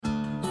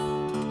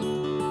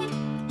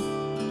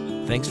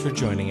Thanks for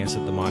joining us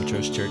at the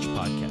Montrose Church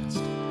Podcast.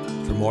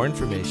 For more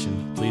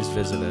information, please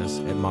visit us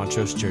at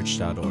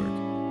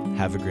montrosechurch.org.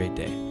 Have a great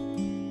day.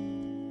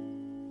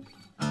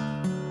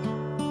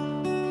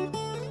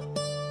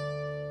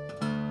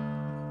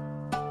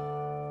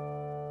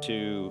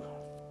 Too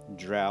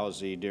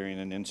drowsy during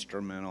an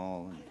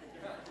instrumental and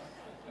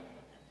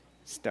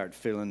start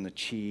feeling the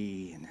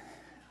chi and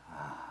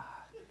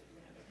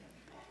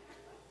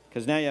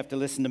because now you have to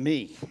listen to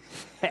me.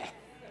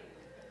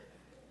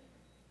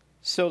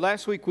 So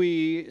last week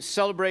we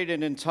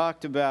celebrated and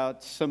talked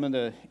about some of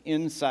the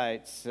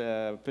insights,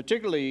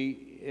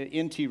 particularly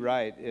N.T.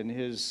 Wright and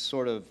his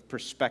sort of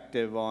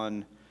perspective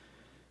on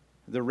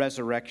the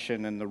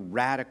resurrection and the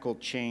radical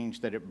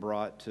change that it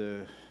brought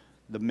to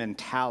the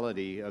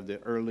mentality of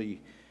the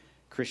early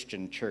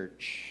Christian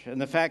church. And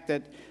the fact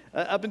that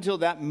up until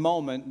that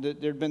moment,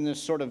 that there'd been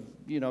this sort of,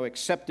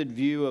 accepted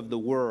view of the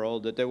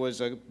world, that there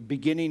was a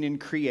beginning in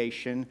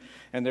creation,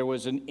 and there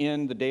was an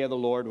end, the day of the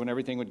Lord, when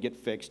everything would get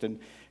fixed, and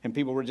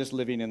people were just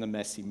living in the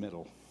messy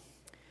middle.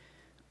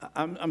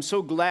 I'm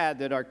so glad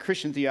that our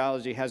Christian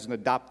theology hasn't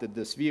adopted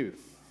this view,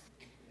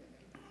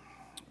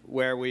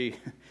 where we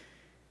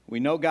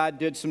know God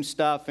did some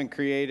stuff and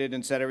created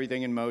and set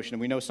everything in motion,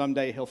 and we know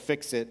someday He'll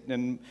fix it,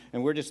 and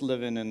we're just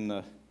living in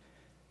the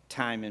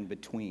time in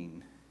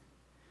between.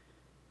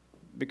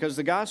 Because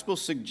the gospel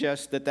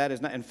suggests that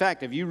is not, in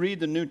fact, if you read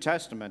the New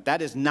Testament,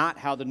 that is not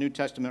how the New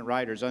Testament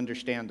writers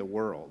understand the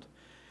world.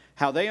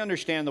 How they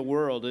understand the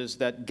world is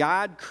that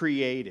God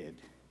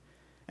created,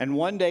 and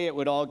one day it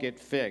would all get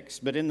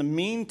fixed. But in the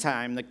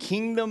meantime, the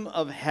kingdom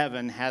of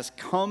heaven has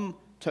come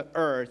to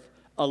earth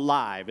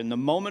alive in the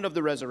moment of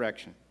the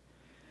resurrection.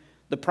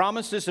 The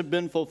promises have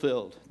been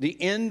fulfilled.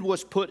 The end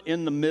was put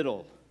in the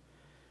middle.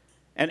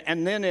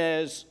 And then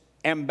as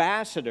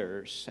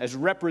ambassadors, as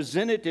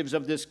representatives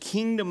of this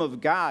kingdom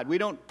of God, we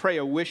don't pray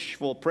a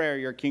wishful prayer,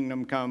 your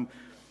kingdom come.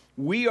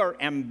 We are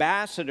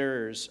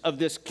ambassadors of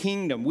this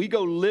kingdom. We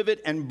go live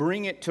it and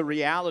bring it to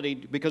reality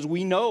because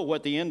we know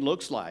what the end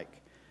looks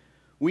like.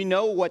 We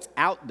know what's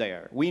out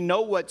there. We know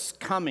what's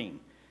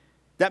coming.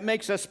 That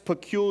makes us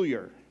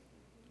peculiar.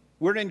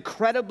 We're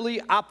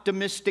incredibly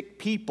optimistic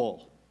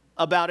people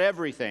about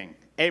everything.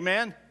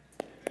 Amen?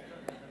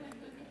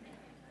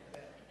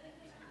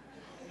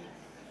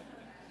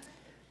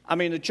 I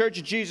mean, the Church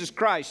of Jesus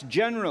Christ,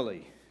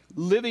 generally,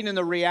 living in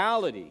the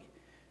reality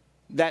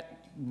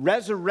that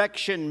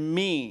resurrection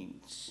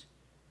means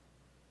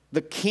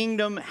the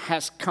kingdom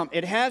has come.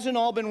 It hasn't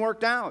all been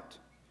worked out.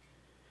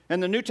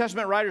 And the New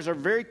Testament writers are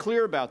very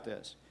clear about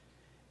this.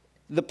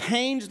 The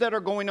pains that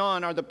are going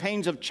on are the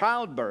pains of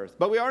childbirth,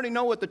 but we already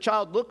know what the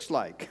child looks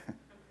like.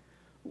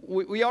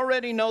 We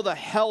already know the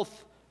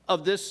health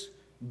of this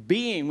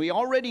being. We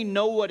already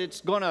know what it's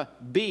going to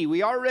be.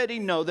 We already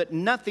know that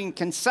nothing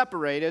can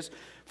separate us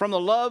from the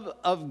love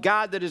of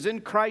God that is in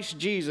Christ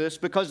Jesus,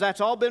 because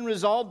that's all been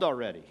resolved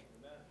already.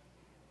 Amen.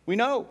 We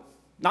know.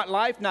 Not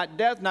life, not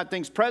death, not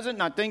things present,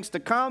 not things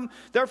to come.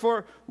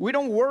 Therefore, we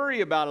don't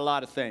worry about a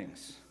lot of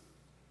things.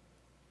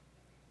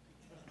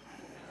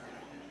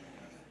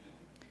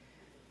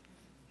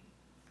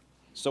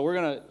 So we're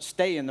going to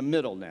stay in the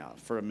middle now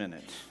for a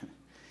minute.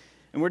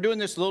 And we're doing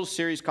this little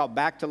series called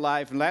Back to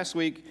Life. And last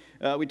week,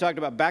 we talked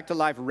about Back to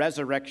Life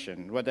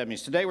Resurrection, what that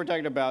means. Today, we're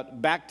talking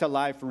about Back to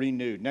Life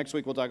Renewed. Next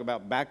week, we'll talk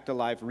about Back to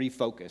Life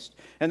Refocused.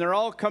 And they're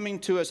all coming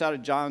to us out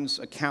of John's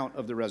account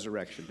of the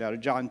resurrection, out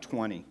of John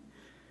 20.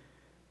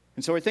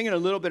 And so we're thinking a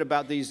little bit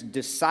about these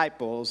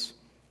disciples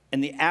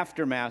and the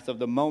aftermath of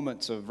the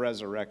moments of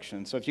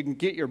resurrection. So if you can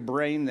get your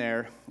brain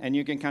there and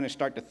you can kind of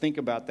start to think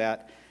about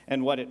that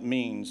and what it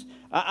means.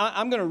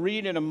 I'm going to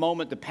read in a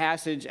moment the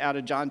passage out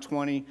of John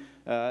 20,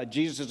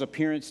 Jesus'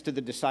 appearance to the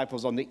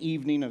disciples on the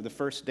evening of the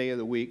first day of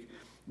the week.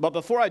 But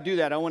before I do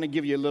that, I want to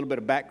give you a little bit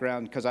of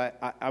background because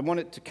I want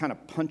it to kind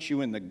of punch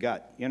you in the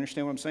gut. You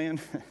understand what I'm saying?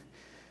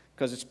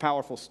 Because it's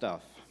powerful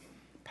stuff,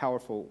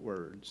 powerful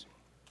words.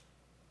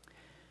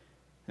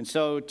 And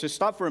so to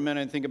stop for a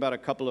minute and think about a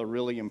couple of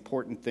really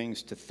important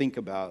things to think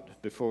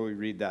about before we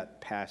read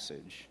that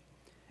passage.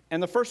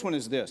 And the first one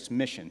is this: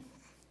 mission.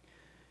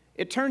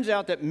 It turns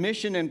out that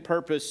mission and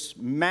purpose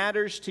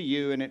matters to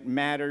you and it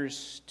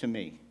matters to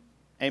me.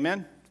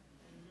 Amen?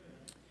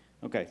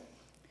 Okay.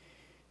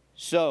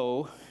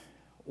 So,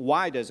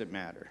 why does it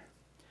matter?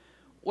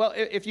 Well,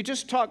 if you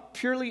just talk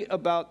purely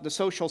about the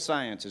social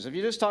sciences, if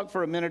you just talk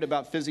for a minute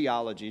about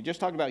physiology,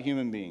 just talk about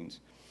human beings,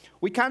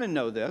 we kind of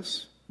know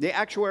this. The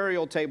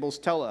actuarial tables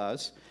tell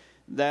us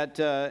that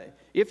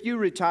if you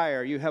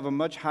retire, you have a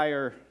much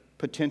higher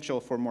potential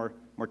for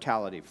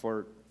mortality,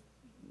 for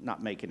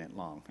not making it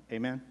long.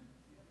 Amen?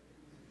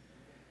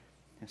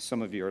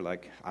 Some of you are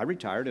like, I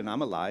retired and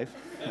I'm alive.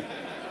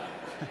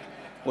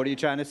 What are you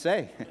trying to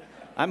say?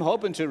 I'm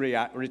hoping to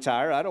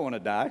retire. I don't want to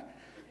die.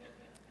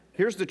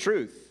 Here's the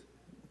truth.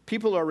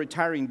 People are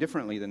retiring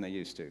differently than they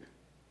used to.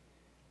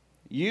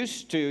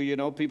 Used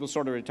to, people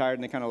sort of retired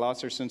and they kind of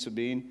lost their sense of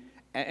being.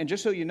 And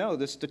just so you know,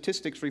 the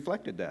statistics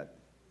reflected that.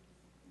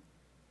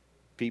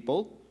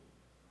 People,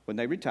 when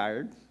they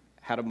retired,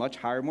 had a much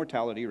higher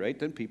mortality rate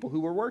than people who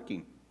were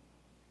working.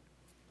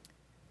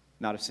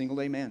 Not a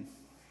single amen.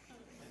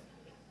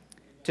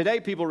 Today,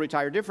 people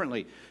retire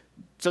differently.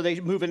 So they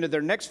move into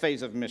their next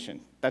phase of mission.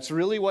 That's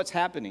really what's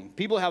happening.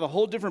 People have a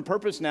whole different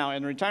purpose now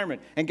in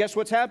retirement. And guess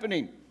what's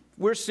happening?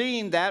 We're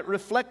seeing that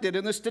reflected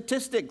in the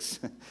statistics.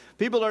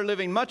 People are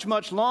living much,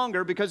 much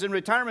longer because in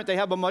retirement they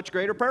have a much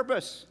greater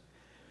purpose.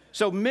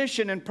 So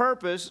mission and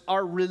purpose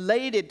are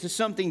related to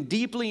something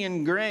deeply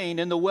ingrained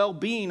in the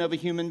well-being of a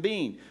human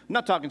being. I'm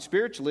not talking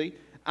spiritually.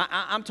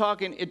 I'm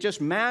talking, it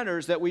just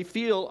matters that we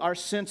feel our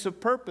sense of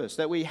purpose,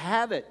 that we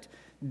have it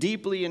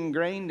deeply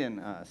ingrained in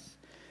us.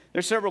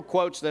 There's several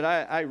quotes that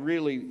I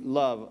really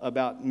love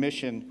about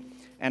mission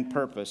and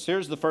purpose.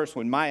 Here's the first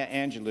one, Maya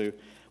Angelou.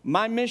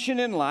 My mission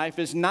in life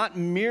is not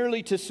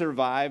merely to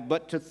survive,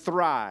 but to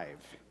thrive,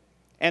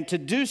 and to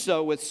do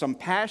so with some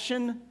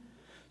passion,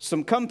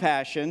 some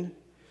compassion,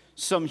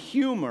 some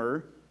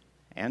humor,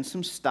 and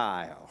some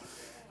style.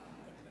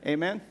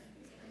 Amen?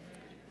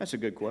 That's a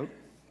good quote.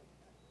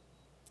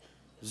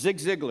 Zig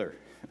Ziglar.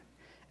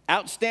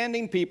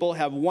 Outstanding people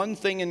have one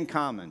thing in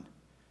common: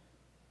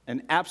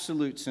 an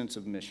absolute sense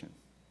of mission.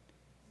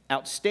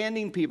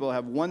 Outstanding people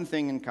have one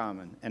thing in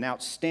common: an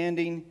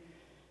absolute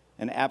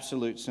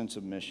sense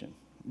of mission.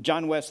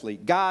 John Wesley,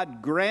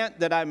 God grant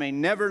that I may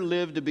never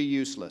live to be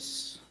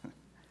useless.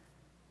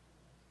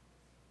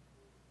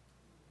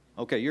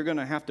 Okay, you're going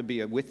to have to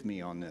be with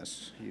me on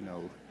this,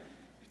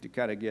 to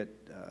kind of get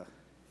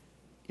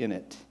in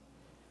it.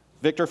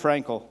 Viktor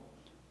Frankl,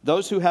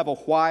 those who have a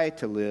why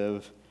to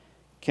live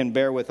can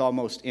bear with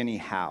almost any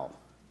how.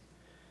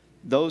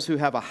 Those who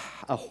have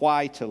a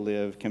why to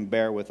live can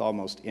bear with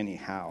almost any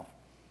how.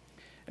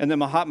 And then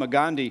Mahatma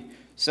Gandhi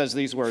says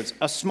these words: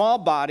 a small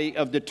body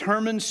of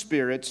determined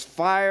spirits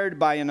fired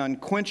by an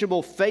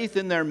unquenchable faith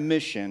in their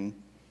mission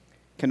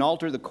can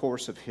alter the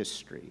course of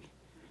history.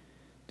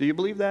 Do you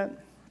believe that?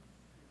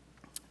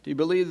 Do you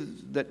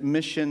believe that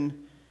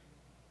mission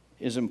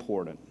is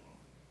important?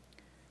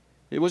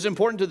 It was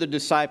important to the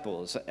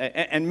disciples,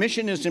 and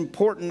mission is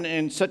important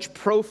in such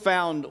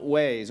profound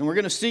ways. And we're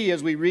going to see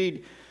as we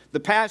read the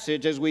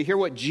passage, as we hear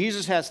what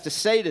Jesus has to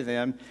say to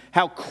them,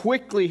 how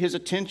quickly his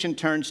attention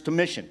turns to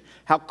mission,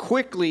 how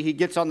quickly he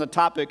gets on the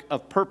topic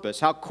of purpose,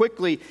 how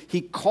quickly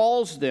he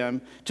calls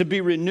them to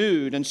be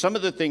renewed, and some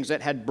of the things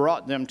that had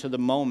brought them to the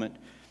moment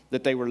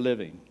that they were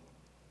living.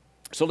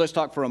 So let's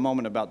talk for a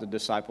moment about the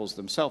disciples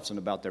themselves and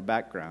about their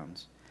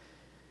backgrounds.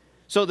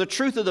 So the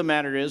truth of the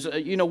matter is,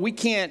 we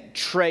can't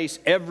trace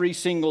every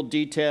single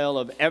detail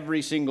of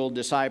every single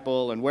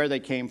disciple and where they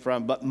came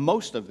from, but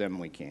most of them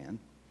we can.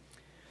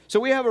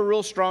 So we have a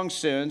real strong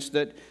sense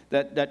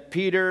that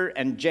Peter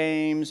and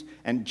James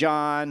and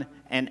John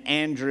and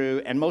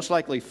Andrew and most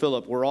likely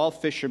Philip were all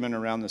fishermen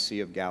around the Sea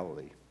of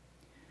Galilee.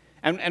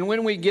 And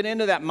when we get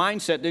into that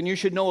mindset, then you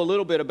should know a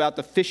little bit about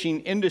the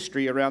fishing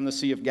industry around the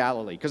Sea of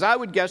Galilee. Because I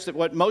would guess that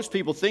what most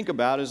people think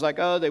about is like,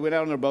 oh, they went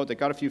out on their boat, they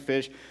caught a few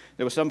fish,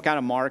 there was some kind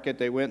of market,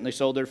 they went and they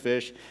sold their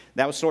fish.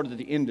 That was sort of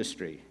the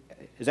industry.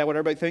 Is that what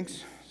everybody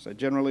thinks? Is that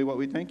generally what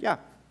we think? Yeah.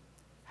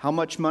 How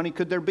much money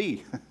could there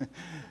be?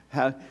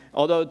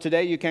 Although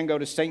today you can go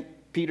to St.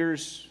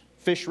 Peter's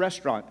Fish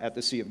Restaurant at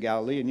the Sea of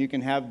Galilee, and you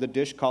can have the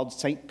dish called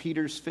St.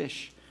 Peter's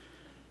Fish.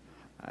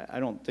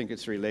 I don't think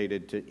it's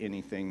related to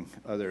anything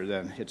other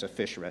than it's a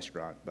fish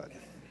restaurant. But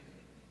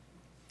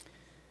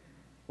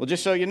well,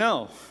 just so you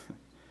know,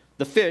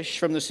 the fish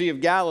from the Sea of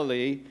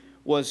Galilee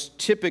was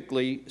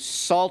typically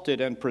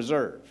salted and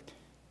preserved.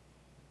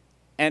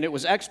 And it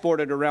was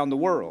exported around the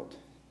world.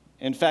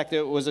 In fact,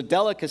 it was a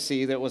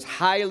delicacy that was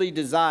highly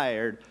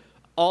desired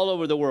all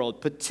over the world,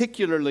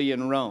 particularly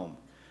in Rome.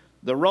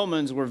 The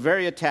Romans were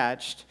very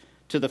attached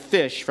to the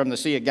fish from the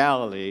Sea of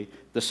Galilee,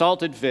 the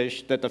salted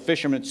fish that the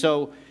fishermen...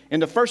 So in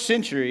the first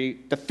century,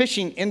 the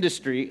fishing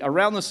industry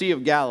around the Sea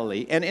of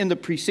Galilee, and in the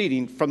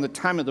preceding, from the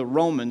time of the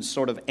Romans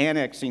sort of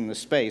annexing the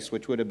space,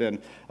 which would have been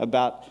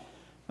about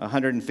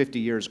 150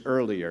 years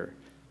earlier,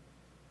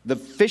 the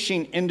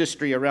fishing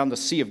industry around the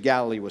Sea of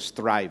Galilee was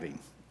thriving.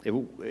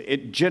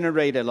 It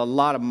generated a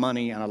lot of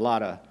money and a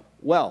lot of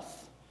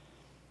wealth.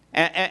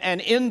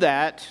 And in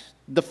that,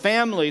 the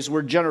families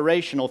were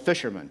generational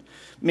fishermen,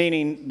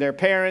 meaning their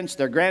parents,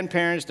 their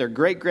grandparents, their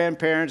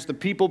great-grandparents, the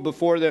people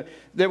before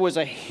there was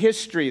a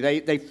history.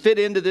 They fit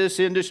into this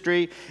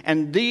industry,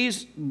 and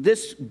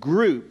this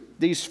group,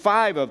 these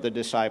 5 of the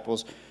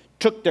disciples,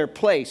 took their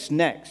place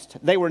next.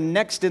 They were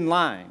next in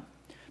line.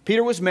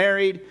 Peter was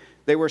married.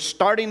 They were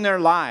starting their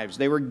lives.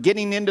 They were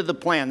getting into the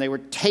plan. They were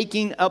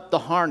taking up the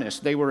harness.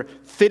 They were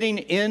fitting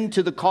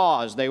into the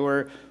cause. They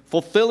were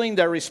fulfilling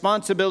their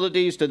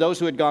responsibilities to those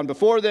who had gone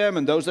before them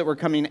and those that were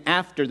coming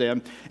after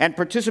them, and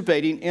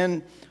participating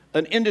in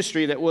an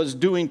industry that was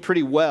doing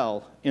pretty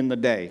well in the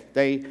day.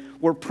 They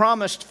were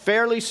promised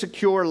fairly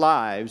secure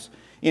lives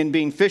in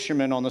being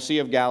fishermen on the Sea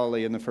of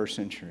Galilee in the first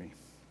century.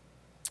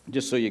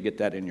 Just so you get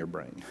that in your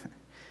brain.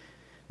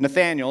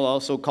 Nathanael,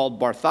 also called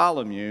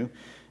Bartholomew,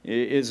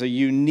 is a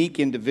unique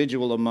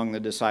individual among the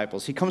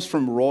disciples. He comes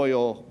from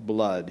royal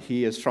blood.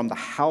 He is from the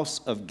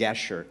house of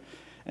Gesher.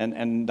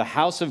 And the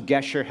house of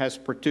Gesher has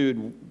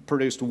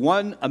produced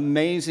one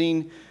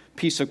amazing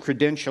piece of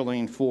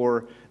credentialing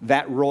for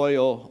that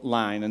royal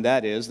line, and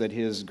that is that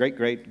his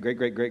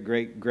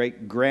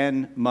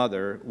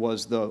great-great-great-great-great-great-grandmother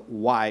was the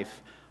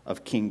wife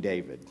of King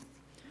David.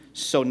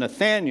 So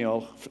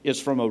Nathanael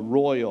is from a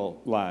royal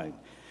line,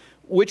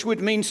 which would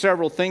mean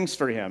several things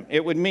for him.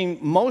 It would mean,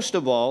 most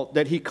of all,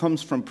 that he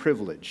comes from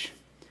privilege,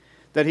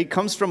 that he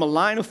comes from a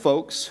line of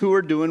folks who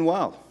are doing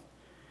well.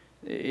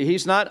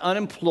 He's not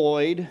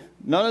unemployed.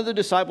 None of the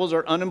disciples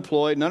are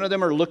unemployed. None of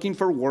them are looking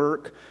for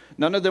work.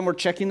 None of them were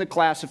checking the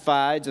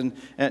classifieds. And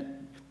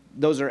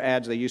those are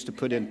ads they used to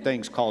put in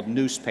things called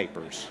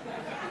newspapers.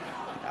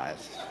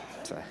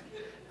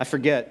 I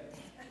forget.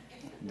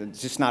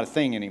 It's just not a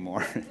thing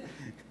anymore.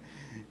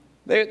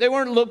 They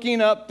weren't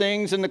looking up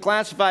things in the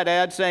classified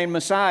ad saying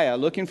Messiah,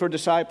 looking for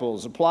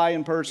disciples, apply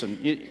in person.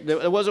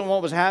 It wasn't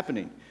what was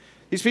happening.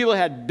 These people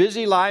had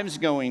busy lives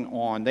going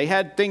on. They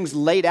had things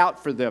laid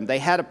out for them. They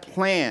had a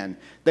plan.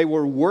 They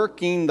were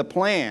working the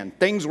plan.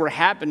 Things were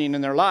happening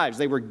in their lives.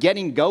 They were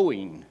getting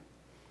going.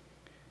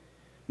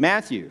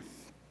 Matthew,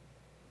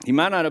 he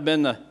might not have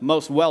been the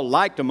most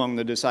well-liked among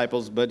the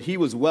disciples, but he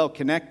was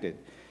well-connected.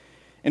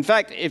 In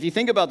fact, if you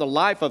think about the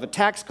life of a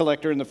tax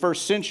collector in the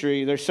first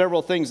century, there's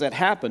several things that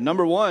happened.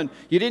 Number one,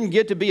 you didn't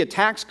get to be a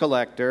tax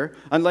collector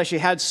unless you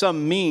had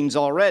some means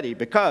already,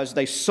 because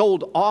they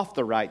sold off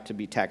the right to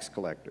be tax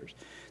collectors.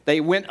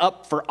 They went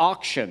up for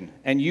auction,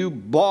 and you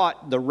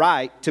bought the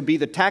right to be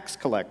the tax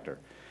collector.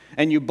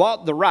 And you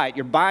bought the right,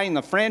 you're buying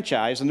the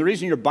franchise, and the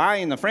reason you're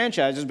buying the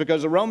franchise is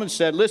because the Romans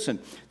said, listen,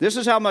 this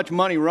is how much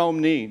money Rome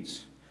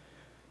needs.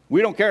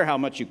 We don't care how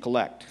much you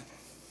collect.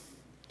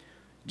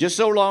 Just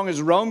so long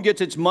as Rome gets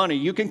its money,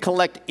 you can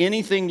collect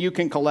anything you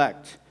can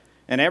collect.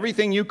 And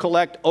everything you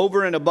collect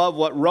over and above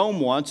what Rome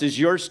wants is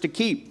yours to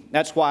keep.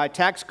 That's why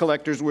tax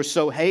collectors were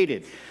so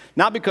hated.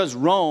 Not because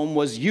Rome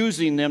was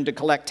using them to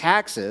collect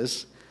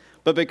taxes,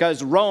 but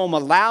because Rome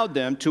allowed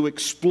them to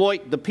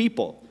exploit the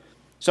people.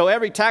 So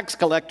every tax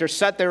collector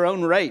set their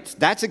own rates.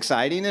 That's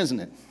exciting, isn't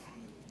it?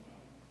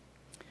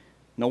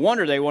 No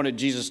wonder they wanted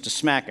Jesus to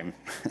smack him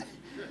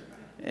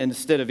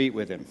instead of eat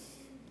with him.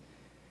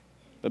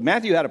 But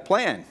Matthew had a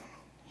plan.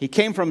 He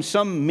came from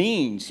some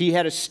means. He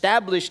had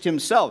established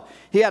himself.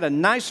 He had a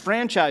nice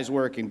franchise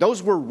working.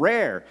 Those were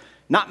rare.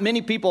 Not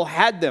many people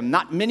had them.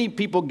 Not many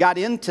people got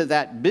into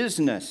that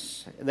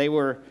business. They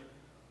were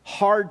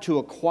hard to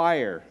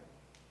acquire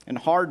and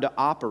hard to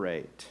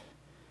operate.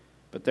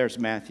 But there's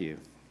Matthew.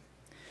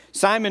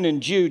 Simon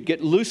and Jude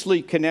get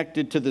loosely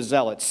connected to the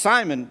zealots.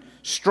 Simon,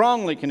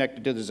 strongly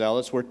connected to the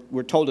zealots.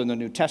 We're told in the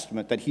New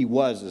Testament that he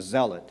was a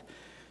zealot.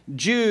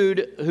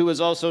 Jude, who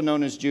is also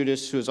known as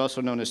Judas, who is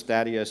also known as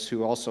Thaddeus,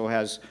 who also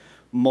has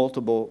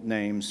multiple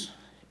names,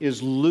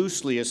 is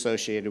loosely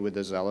associated with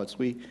the zealots.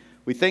 We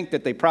think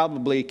that they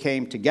probably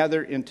came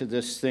together into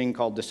this thing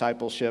called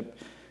discipleship.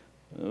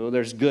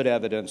 There's good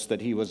evidence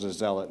that he was a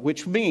zealot,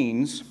 which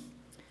means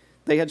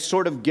they had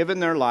sort of given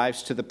their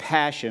lives to the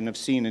passion of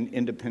seeing an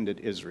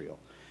independent Israel.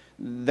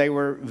 They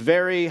were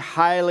very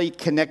highly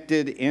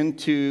connected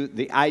into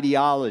the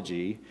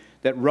ideology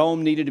that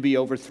Rome needed to be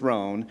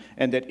overthrown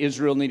and that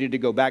Israel needed to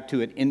go back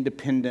to an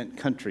independent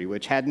country,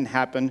 which hadn't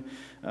happened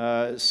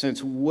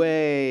since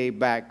way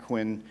back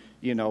when,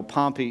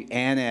 Pompey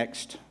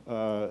annexed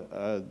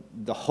the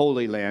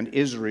Holy Land,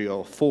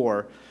 Israel,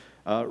 for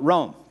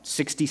Rome,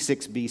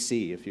 66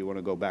 BC, if you want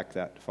to go back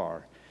that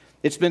far.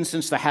 It's been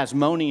since the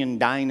Hasmonean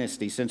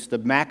dynasty, since the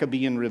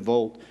Maccabean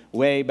revolt,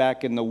 way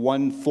back in the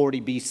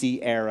 140 BC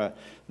era,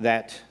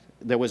 that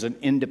there was an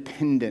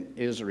independent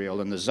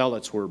Israel, and the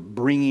zealots were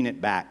bringing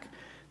it back.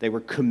 They were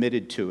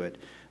committed to it.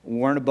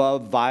 Weren't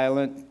above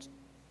violent,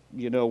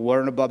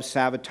 weren't above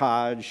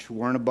sabotage,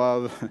 weren't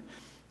above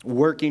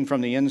working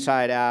from the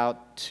inside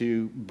out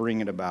to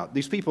bring it about.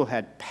 These people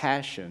had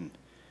passion,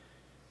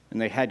 and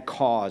they had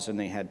cause, and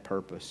they had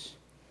purpose.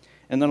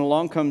 And then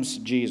along comes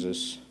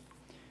Jesus,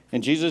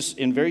 and Jesus,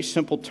 in very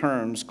simple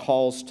terms,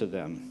 calls to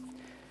them.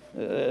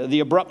 The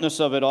abruptness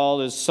of it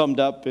all is summed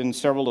up in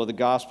several of the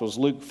Gospels.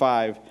 Luke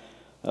 5,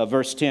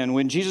 verse 10,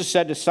 when Jesus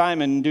said to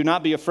Simon, do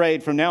not be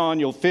afraid, from now on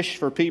you'll fish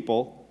for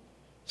people.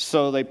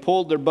 So they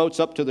pulled their boats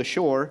up to the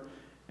shore,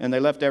 and they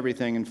left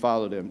everything and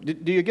followed him.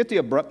 Do you get the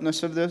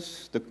abruptness of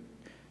this?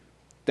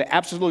 The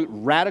absolute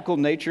radical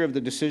nature of the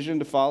decision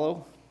to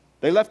follow?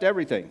 They left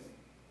everything.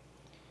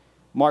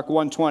 Mark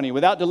 1:20,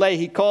 without delay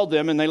he called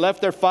them, and they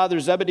left their father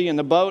Zebedee in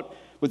the boat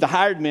with the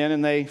hired men,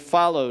 and they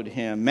followed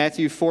him.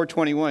 Matthew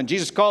 4:21,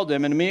 Jesus called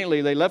them, and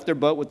immediately they left their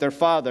boat with their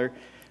father,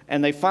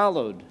 and they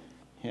followed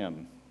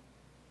him.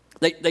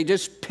 They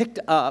just picked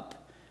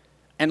up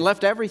and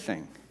left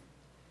everything.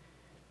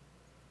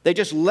 They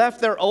just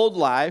left their old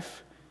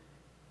life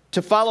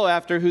to follow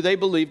after who they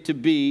believed to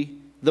be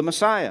the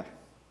Messiah.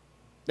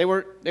 They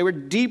were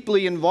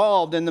deeply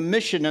involved in the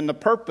mission and the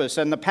purpose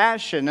and the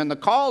passion and the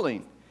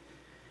calling.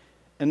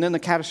 And then the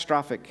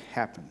catastrophic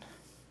happened.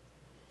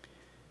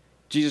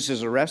 Jesus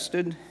is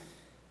arrested,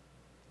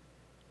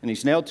 and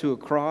he's nailed to a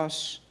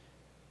cross,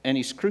 and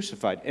he's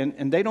crucified.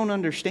 And they don't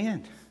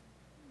understand.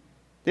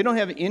 They don't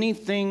have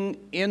anything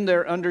in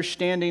their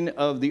understanding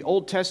of the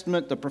Old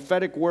Testament, the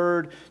prophetic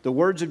word, the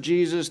words of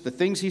Jesus, the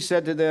things he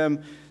said to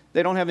them.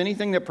 They don't have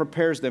anything that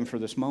prepares them for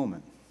this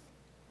moment.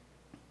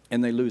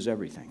 And they lose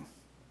everything.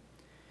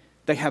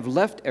 They have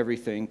left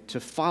everything to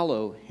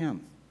follow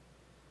him.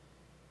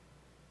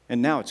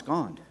 And now it's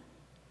gone.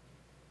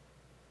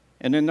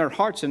 And in their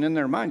hearts and in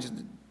their minds,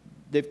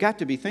 they've got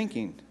to be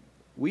thinking,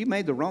 we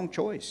made the wrong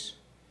choice.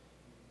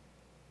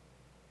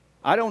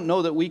 I don't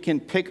know that we can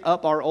pick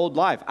up our old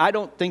life. I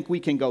don't think we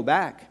can go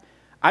back.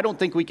 I don't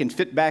think we can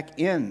fit back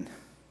in.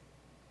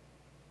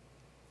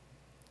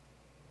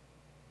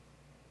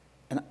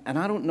 And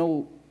I don't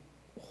know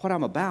what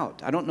I'm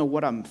about. I don't know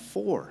what I'm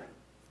for.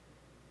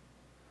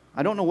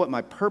 I don't know what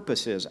my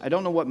purpose is. I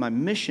don't know what my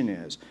mission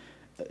is.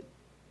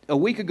 A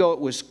week ago, it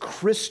was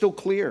crystal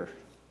clear.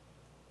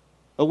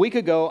 A week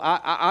ago,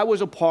 I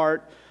was a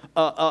part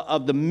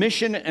of the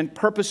mission and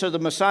purpose of the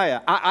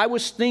Messiah. I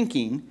was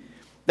thinking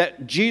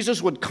that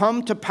Jesus would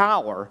come to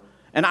power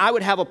and I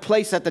would have a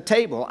place at the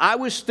table. I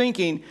was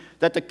thinking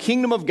that the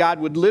kingdom of God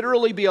would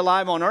literally be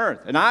alive on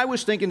earth. And I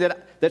was thinking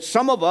that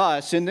some of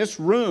us in this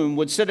room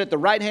would sit at the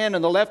right hand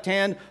and the left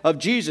hand of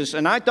Jesus.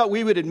 And I thought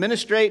we would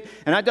administrate,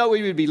 and I thought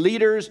we would be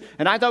leaders,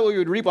 and I thought we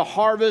would reap a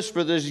harvest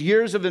for those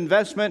years of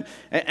investment.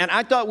 And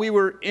I thought we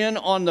were in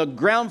on the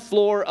ground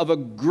floor of a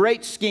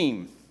great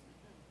scheme.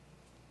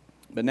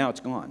 But now it's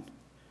gone.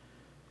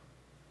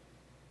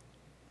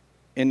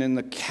 And in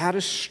the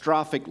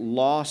catastrophic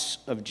loss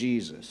of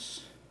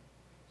Jesus,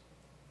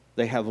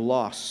 they have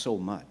lost so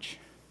much.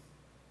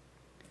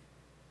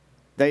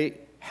 They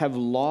have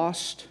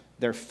lost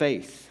their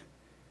faith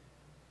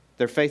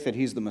that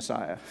he's the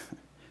Messiah,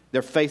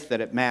 their faith that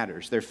it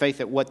matters, their faith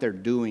that what they're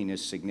doing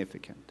is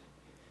significant.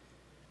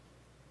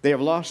 They have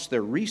lost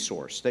their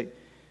resource.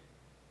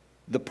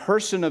 The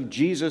person of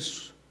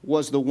Jesus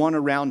was the one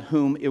around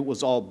whom it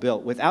was all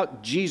built.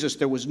 Without Jesus,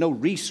 there was no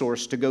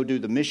resource to go do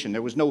the mission.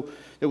 There was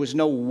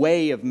no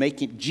way of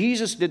making.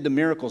 Jesus did the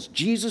miracles.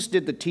 Jesus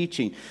did the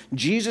teaching.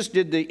 Jesus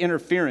did the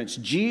interference.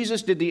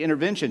 Jesus did the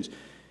interventions.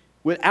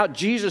 Without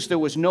Jesus, there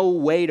was no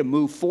way to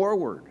move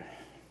forward.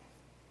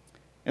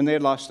 And they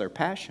had lost their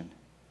passion.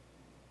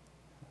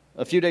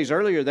 A few days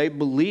earlier, they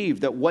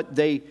believed that what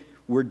they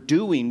were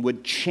doing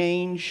would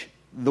change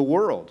the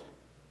world.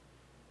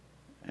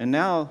 And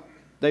now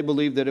they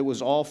believe that it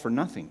was all for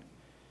nothing,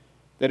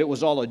 that it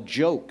was all a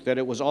joke, that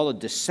it was all a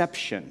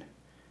deception,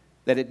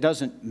 that it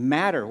doesn't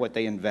matter what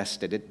they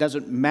invested, it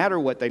doesn't matter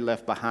what they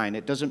left behind,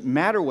 it doesn't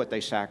matter what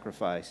they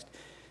sacrificed.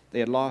 They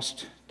had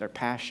lost their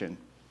passion,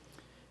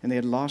 and they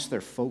had lost their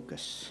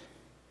focus.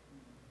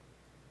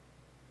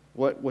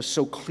 What was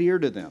so clear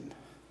to them,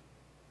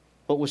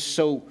 what was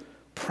so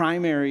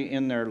primary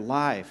in their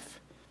life,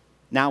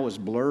 now was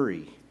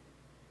blurry,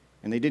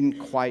 and they didn't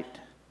quite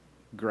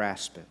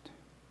grasp it.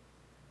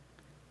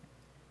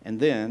 And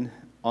then,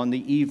 on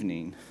the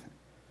evening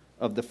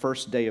of the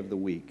first day of the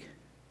week,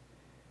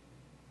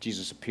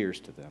 Jesus appears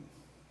to them.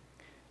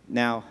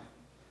 Now,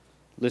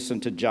 listen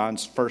to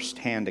John's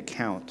first-hand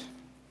account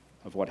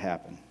of what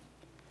happened.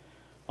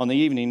 On the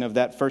evening of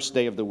that first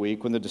day of the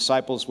week, when the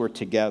disciples were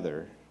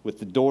together, with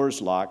the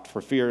doors locked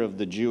for fear of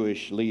the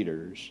Jewish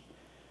leaders,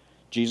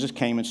 Jesus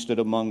came and stood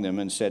among them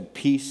and said,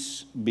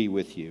 "Peace be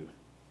with you."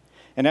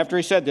 And after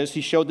he said this, he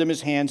showed them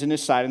his hands and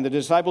his side. And the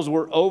disciples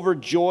were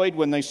overjoyed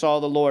when they saw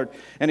the Lord.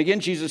 And again,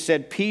 Jesus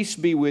said, "Peace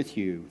be with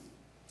you.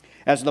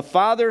 As the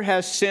Father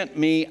has sent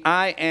me,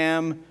 I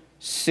am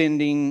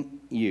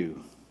sending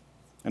you."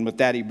 And with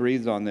that, he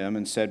breathed on them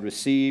and said,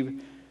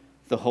 "Receive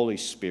the Holy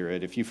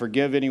Spirit. If you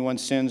forgive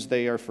anyone's sins,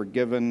 they are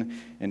forgiven.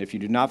 And if you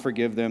do not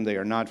forgive them, they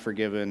are not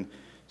forgiven."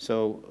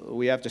 So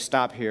we have to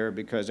stop here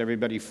because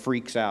everybody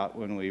freaks out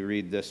when we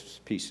read this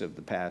piece of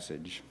the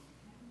passage.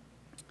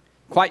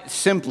 Quite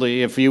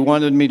simply, if you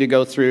wanted me to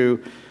go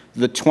through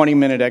the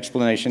 20-minute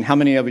explanation, how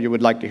many of you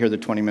would like to hear the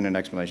 20-minute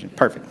explanation?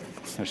 Perfect.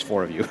 There's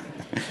 4 of you.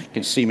 You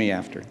can see me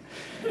after.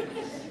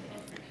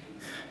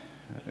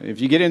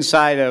 If you get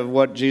inside of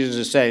what Jesus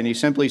is saying,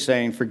 he's simply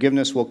saying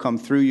forgiveness will come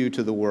through you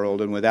to the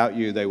world, and without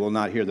you, they will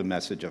not hear the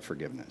message of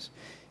forgiveness.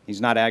 He's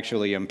not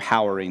actually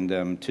empowering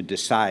them to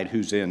decide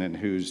who's in and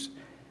who's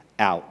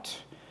out.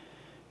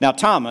 Now,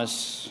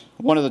 Thomas,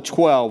 one of the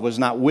 12, was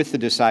not with the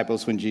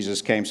disciples when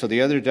Jesus came. So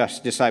the other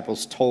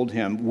disciples told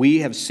him, "We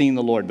have seen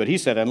the Lord." But he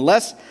said,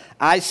 "Unless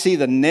I see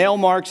the nail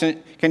marks,"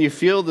 and can you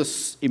feel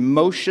this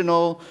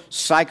emotional,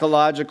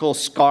 psychological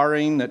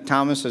scarring that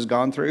Thomas has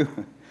gone through?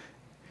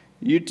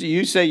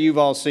 You say you've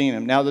all seen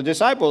him. Now, the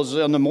disciples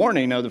on the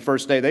morning of the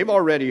first day, they've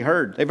already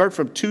heard. They've heard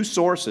from 2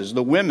 sources,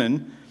 the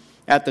women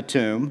at the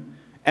tomb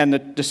and the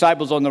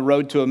disciples on the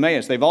road to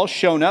Emmaus. They've all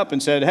shown up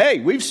and said, "Hey,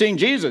 we've seen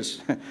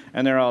Jesus."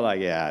 And they're all like,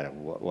 "Yeah,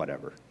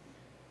 whatever."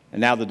 And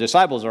now the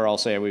disciples are all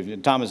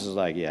saying, Thomas is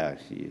like, "Yeah,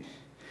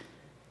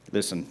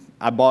 listen,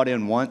 I bought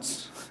in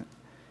once,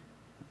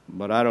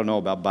 but I don't know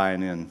about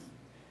buying in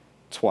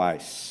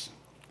twice.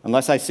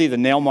 Unless I see the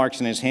nail marks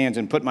in his hands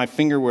and put my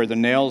finger where the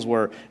nails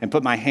were and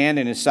put my hand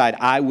in his side,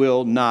 I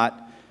will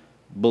not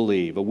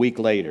believe." A week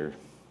later,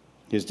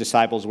 His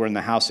disciples were in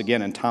the house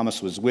again, and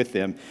Thomas was with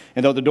them.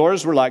 And though the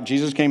doors were locked,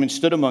 Jesus came and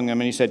stood among them,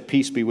 and he said,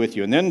 "Peace be with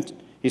you." And then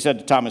he said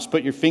to Thomas,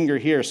 "Put your finger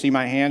here, see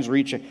my hands,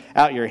 reach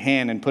out your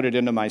hand and put it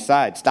into my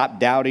side. Stop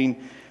doubting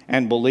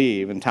and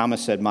believe." And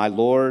Thomas said, "My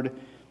Lord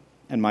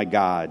and my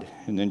God."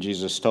 And then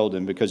Jesus told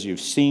him, "Because you've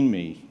seen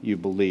me, you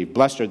believe.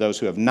 Blessed are those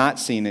who have not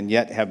seen and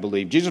yet have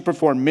believed." Jesus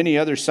performed many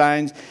other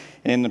signs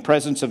in the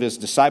presence of his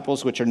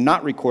disciples, which are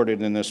not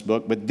recorded in this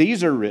book, but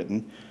these are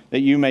written that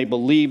you may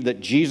believe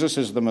that Jesus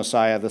is the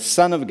Messiah, the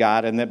Son of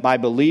God, and that by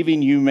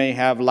believing you may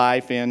have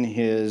life in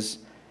his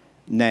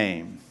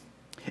name.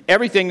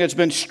 Everything that's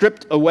been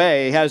stripped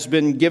away has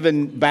been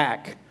given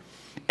back.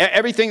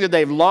 Everything that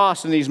they've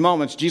lost in these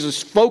moments,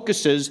 Jesus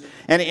focuses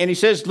and he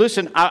says,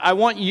 "Listen, I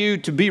want you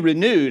to be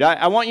renewed.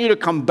 I want you to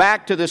come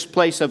back to this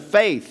place of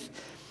faith."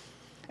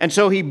 And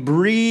so he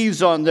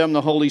breathes on them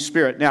the Holy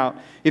Spirit. Now,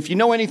 if you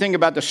know anything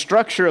about the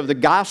structure of the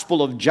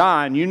Gospel of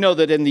John, you know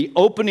that in the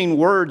opening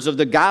words of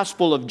the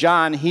Gospel of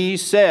John, he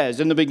says,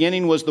 "In the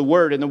beginning was the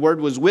Word, and the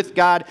Word was with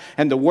God,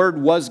 and the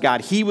Word was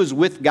God. He was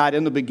with God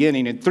in the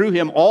beginning, and through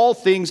him all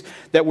things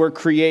that were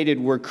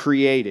created were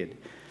created.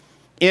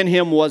 In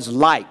him was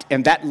light,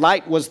 and that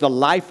light was the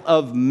life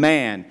of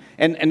man."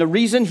 And the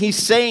reason he's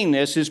saying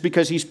this is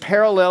because he's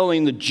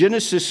paralleling the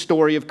Genesis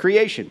story of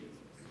creation.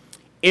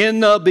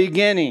 In the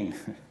beginning.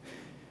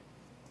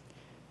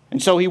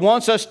 And so he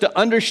wants us to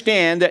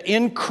understand that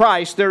in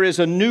Christ there is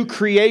a new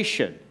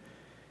creation.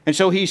 And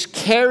so he's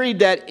carried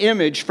that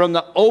image from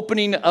the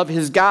opening of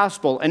his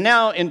gospel. And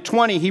now in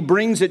 20, he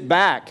brings it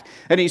back.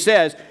 And he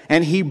says,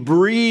 "And he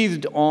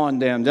breathed on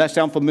them." Does that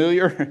sound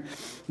familiar?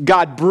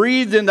 God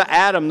breathed into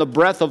Adam the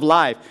breath of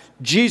life.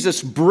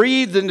 Jesus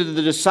breathed into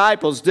the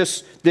disciples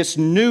this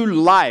new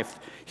life.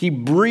 He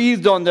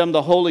breathed on them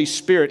the Holy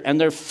Spirit, and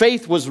their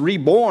faith was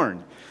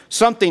reborn.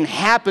 Something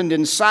happened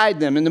inside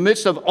them. In the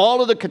midst of all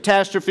of the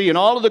catastrophe and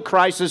all of the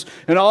crisis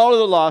and all of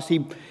the loss,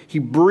 he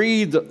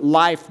breathed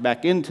life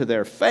back into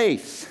their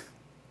faith.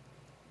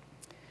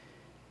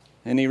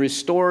 And he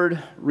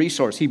restored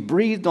resource. He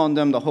breathed on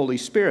them the Holy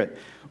Spirit.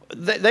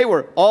 They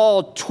were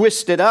all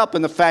twisted up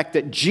in the fact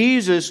that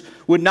Jesus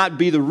would not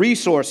be the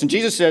resource. And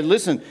Jesus said,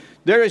 "Listen,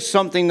 there is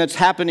something that's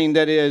happening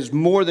that is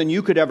more than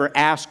you could ever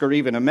ask or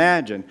even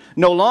imagine.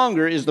 No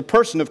longer is the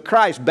person of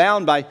Christ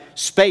bound by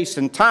space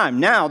and time.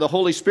 Now the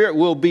Holy Spirit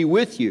will be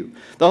with you.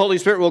 The Holy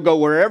Spirit will go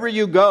wherever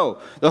you go.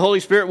 The Holy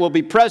Spirit will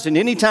be present.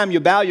 Anytime you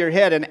bow your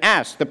head and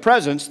ask, the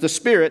presence, the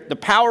Spirit, the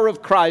power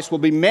of Christ will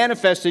be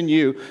manifest in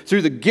you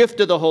through the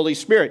gift of the Holy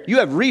Spirit. You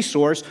have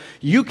resource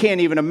you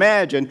can't even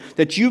imagine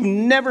that you've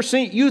never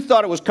seen. You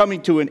thought it was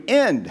coming to an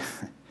end.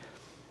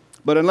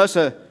 But unless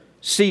a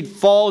seed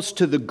falls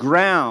to the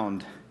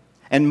ground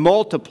and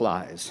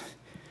multiplies,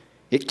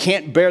 it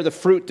can't bear the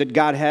fruit that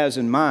God has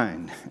in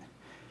mind."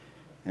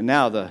 And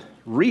now the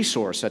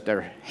resource at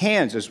their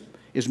hands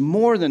is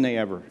more than they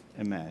ever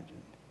imagined.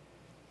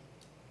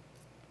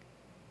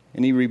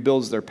 And he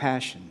rebuilds their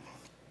passion.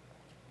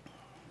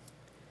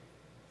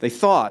 They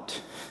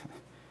thought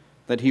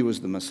that he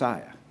was the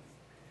Messiah.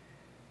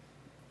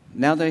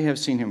 Now they have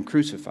seen him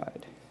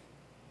crucified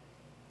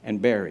and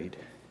buried.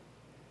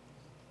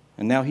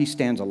 And now he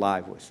stands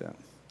alive with them.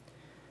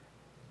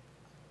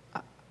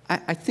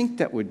 I think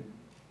that would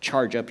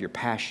charge up your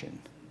passion,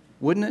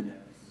 wouldn't it?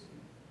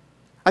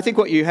 I think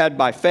what you had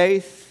by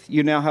faith,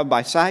 you now have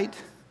by sight.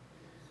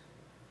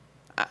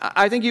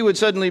 I think you would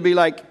suddenly be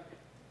like,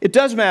 it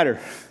does matter.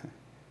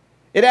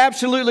 It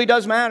absolutely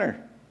does matter.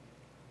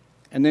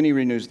 And then he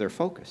renews their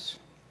focus.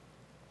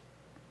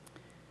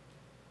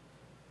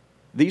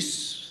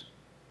 These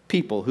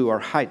people who are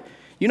hiding,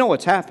 you know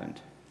what's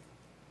happened?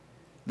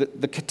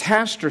 The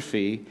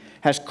catastrophe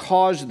has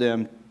caused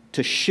them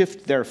to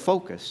shift their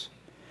focus.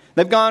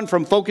 They've gone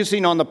from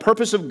focusing on the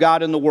purpose of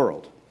God in the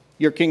world,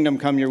 your kingdom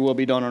come, your will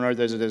be done on earth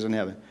as it is in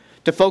heaven,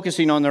 to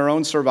focusing on their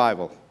own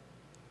survival.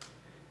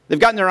 They've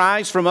gotten their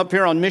eyes from up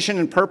here on mission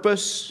and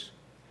purpose,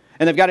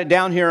 and they've got it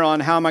down here on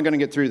how am I going to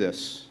get through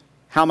this?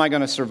 How am I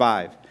going to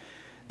survive?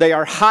 They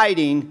are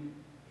hiding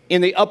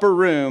in the upper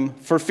room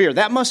for fear.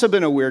 That must have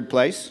been a weird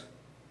place.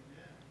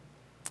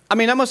 I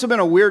mean, that must have been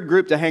a weird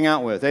group to hang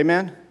out with.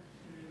 Amen?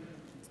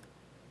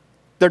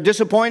 They're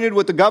disappointed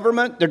with the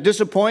government. They're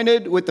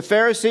disappointed with the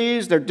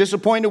Pharisees. They're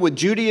disappointed with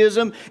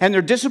Judaism. And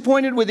they're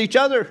disappointed with each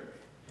other.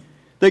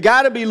 They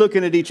got to be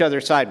looking at each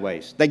other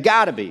sideways. They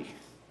got to be.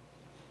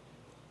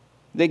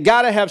 They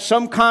got to have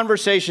some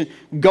conversation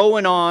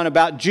going on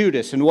about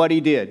Judas and what he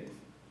did.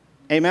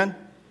 Amen?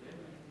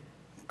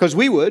 Because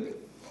we would.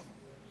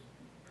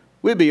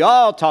 We'd be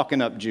all talking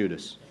up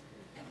Judas.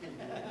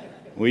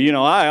 Well, you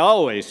know, I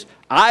always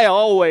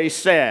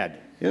said.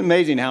 It's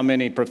amazing how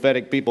many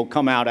prophetic people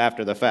come out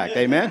after the fact.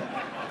 Amen?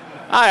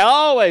 I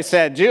always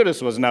said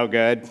Judas was no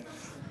good.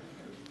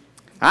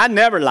 I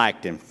never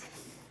liked him.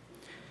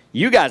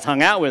 You guys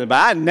hung out with him,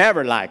 but I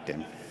never liked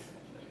him.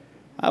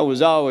 I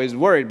was always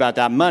worried about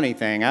that money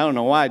thing. I don't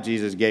know why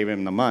Jesus gave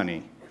him the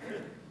money.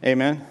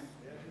 Amen?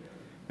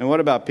 And what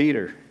about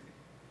Peter?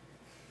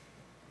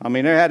 I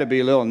mean, there had to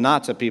be little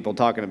knots of people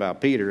talking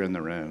about Peter in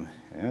the room.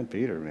 Yeah,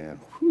 Peter, man.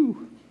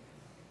 Whew.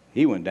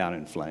 he went down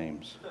in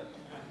flames.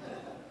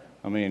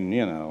 I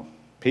mean,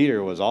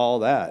 Peter was all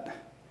that.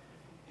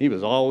 He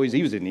was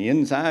in the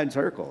inside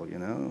circle,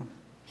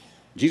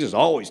 Jesus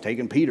always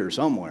taking Peter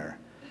somewhere.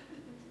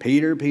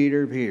 Peter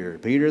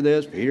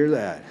this, Peter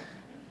that.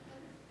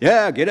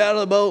 Yeah, get out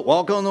of the boat,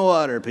 walk on the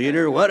water,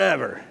 Peter,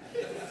 whatever.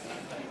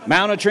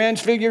 Mount of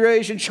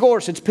Transfiguration, of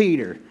course, it's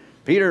Peter.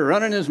 Peter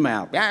running his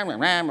mouth.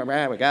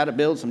 We got to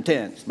build some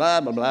tents,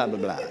 blah, blah, blah, blah,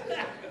 blah.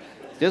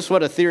 This is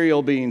what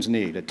ethereal beings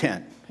need, a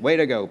tent. Way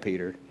to go,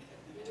 Peter.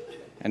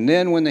 And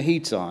then when the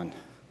heat's on.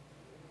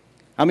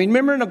 I mean,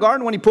 remember in the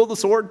garden when he pulled the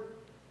sword?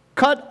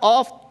 Cut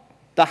off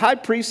the high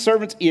priest's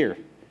servant's ear.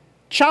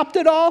 Chopped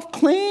it off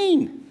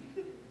clean.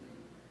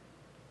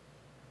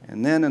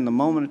 And then in the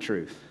moment of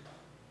truth,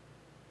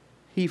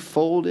 he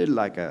folded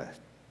like a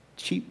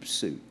cheap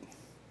suit.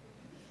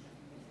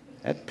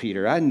 That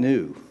Peter, I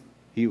knew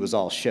he was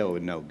all show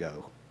and no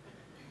go.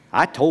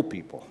 I told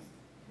people.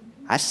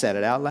 I said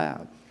it out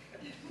loud.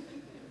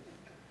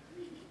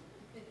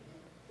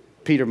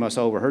 Peter must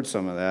have overheard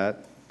some of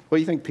that. What do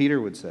you think Peter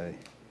would say?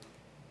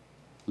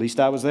 At least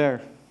I was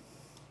there.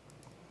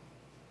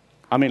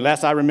 I mean,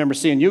 last I remember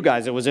seeing you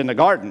guys, it was in the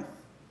garden.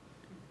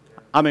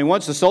 I mean,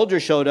 once the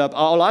soldiers showed up,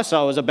 all I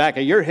saw was the back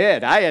of your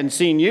head. I hadn't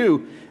seen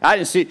you.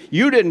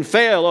 You didn't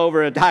fail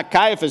over at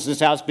Caiaphas'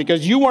 house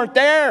because you weren't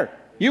there.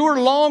 You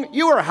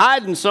were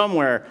hiding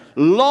somewhere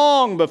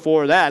long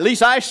before that. At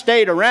least I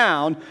stayed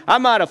around. I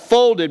might have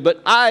folded,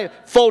 but I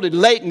folded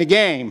late in the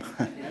game.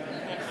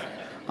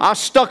 I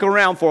stuck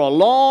around for a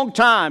long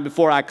time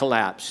before I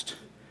collapsed.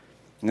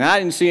 And I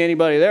didn't see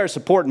anybody there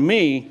supporting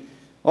me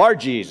or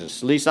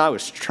Jesus. At least I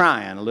was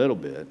trying a little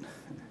bit.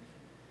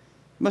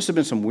 Must have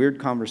been some weird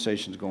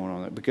conversations going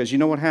on there, because you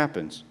know what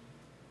happens?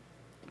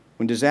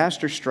 When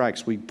disaster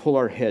strikes, we pull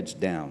our heads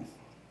down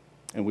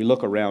and we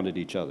look around at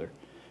each other.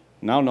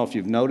 And I don't know if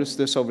you've noticed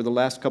this over the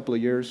last couple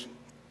of years.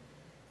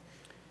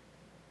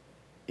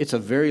 It's a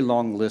very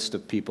long list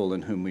of people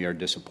in whom we are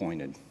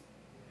disappointed.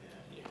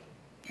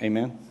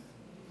 Amen?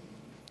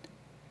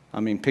 I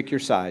mean, pick your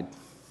side.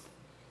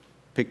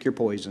 Pick your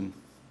poison.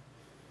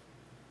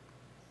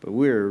 But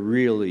we're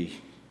really,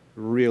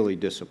 really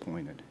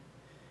disappointed.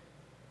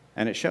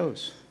 And it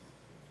shows.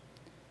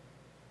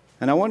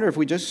 And I wonder if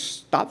we just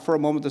stopped for a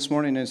moment this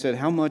morning and said,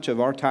 how much of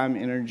our time,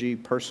 energy,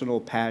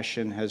 personal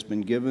passion has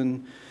been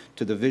given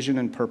to the vision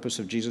and purpose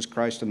of Jesus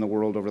Christ in the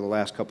world over the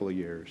last couple of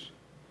years?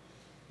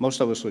 Most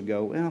of us would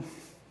go, well,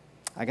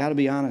 I got to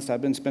be honest,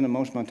 I've been spending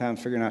most of my time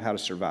figuring out how to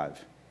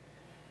survive.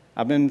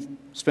 I've been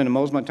spending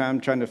most of my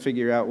time trying to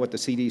figure out what the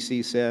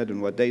CDC said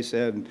and what they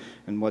said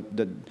and what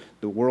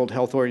the World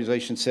Health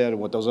Organization said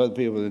and what those other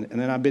people, and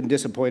then I've been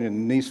disappointed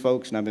in these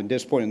folks, and I've been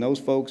disappointed in those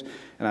folks,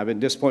 and I've been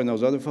disappointed in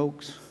those other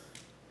folks.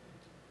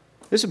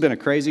 This has been a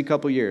crazy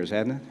couple of years,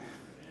 hasn't it?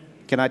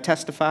 Can I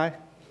testify?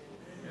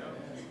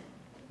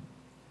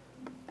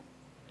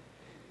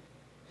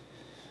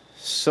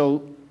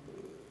 So,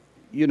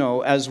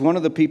 as one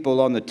of the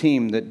people on the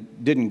team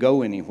that didn't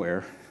go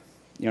anywhere,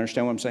 you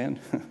understand what I'm saying?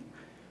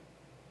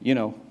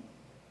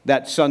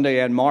 That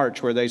Sunday in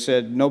March where they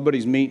said,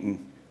 nobody's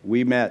meeting,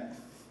 we met.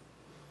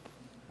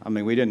 I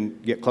mean, we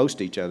didn't get close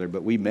to each other,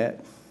 but we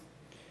met.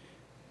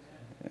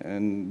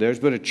 And there's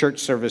been a church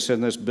service in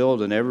this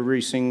building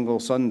every single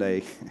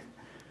Sunday.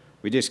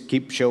 We just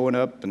keep showing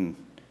up and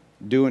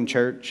doing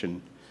church,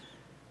 and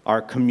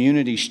our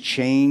community's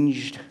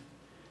changed.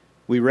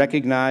 We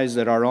recognize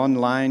that our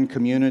online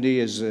community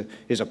is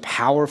a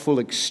powerful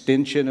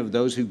extension of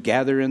those who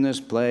gather in this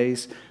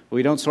place.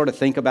 We don't sort of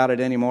think about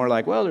it anymore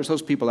like, well, there's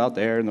those people out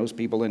there and those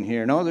people in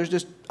here. No, there's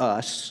just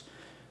us.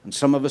 And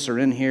some of us are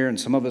in here and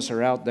some of us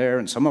are out there,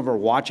 and some of us are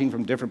watching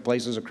from different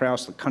places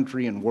across the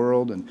country and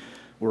world, and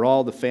we're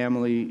all the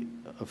family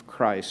of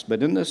Christ.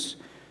 But in this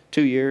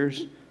 2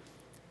 years,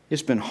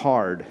 it's been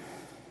hard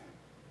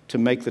to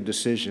make the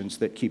decisions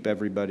that keep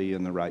everybody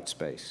in the right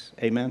space.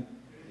 Amen?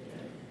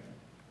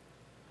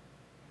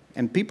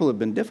 And people have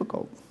been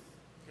difficult.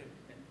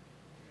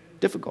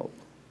 Difficult.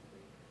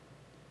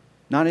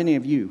 Not any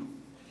of you,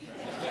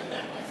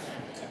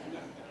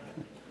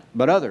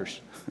 but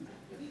others.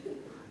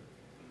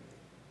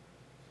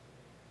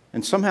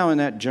 And somehow in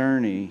that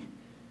journey,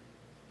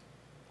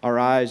 our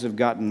eyes have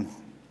gotten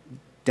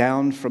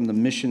down from the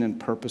mission and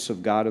purpose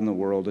of God in the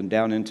world and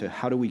down into,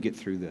 how do we get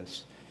through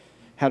this?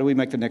 How do we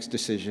make the next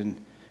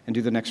decision and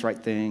do the next right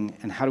thing?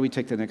 And how do we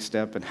take the next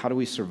step? And how do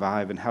we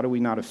survive? And how do we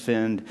not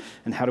offend?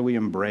 And how do we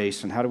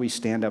embrace? And how do we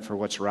stand up for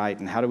what's right?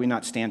 And how do we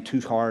not stand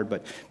too hard,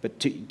 but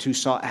too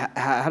soft?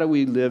 How do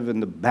we live in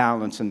the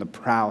balance and the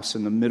prowess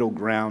and the middle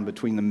ground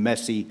between the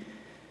messy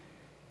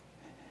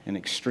and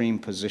extreme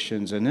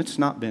positions? And it's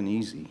not been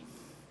easy.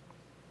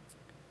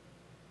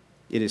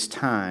 It is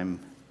time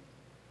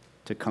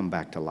to come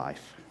back to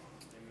life.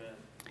 Amen.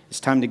 It's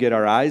time to get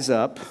our eyes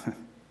up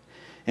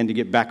and to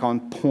get back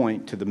on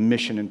point to the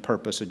mission and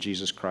purpose of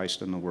Jesus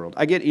Christ in the world.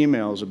 I get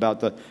emails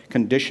about the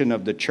condition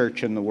of the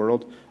church in the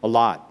world, a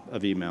lot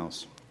of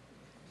emails.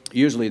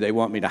 Usually they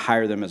want me to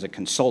hire them as a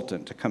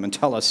consultant to come and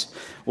tell us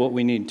what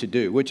we need to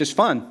do, which is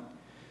fun.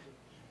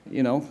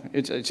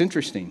 It's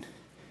interesting.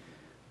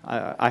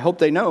 I hope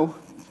they know.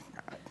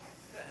 I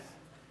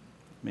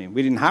mean,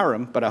 we didn't hire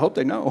them, but I hope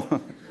they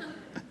know.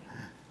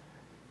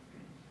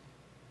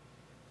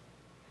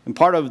 And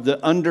part of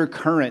the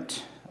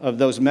undercurrent of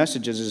those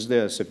messages is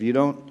this: if you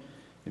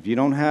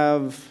don't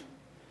have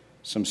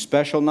some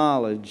special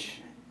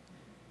knowledge,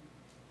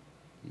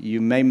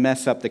 you may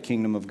mess up the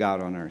kingdom of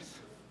God on earth.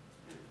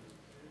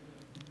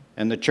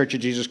 And the Church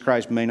of Jesus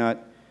Christ may not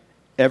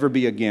ever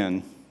be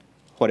again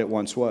what it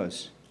once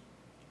was.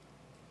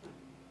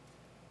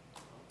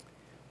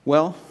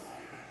 Well,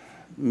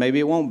 maybe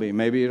it won't be.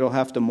 Maybe it'll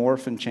have to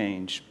morph and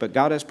change. But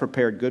God has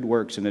prepared good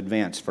works in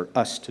advance for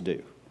us to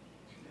do.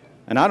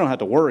 And I don't have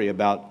to worry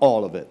about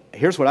all of it.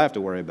 Here's what I have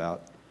to worry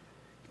about.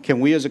 Can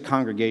we as a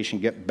congregation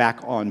get back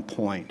on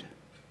point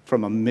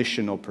from a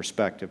missional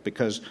perspective?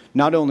 Because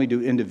not only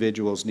do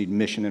individuals need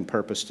mission and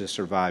purpose to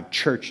survive,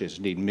 churches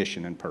need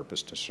mission and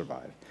purpose to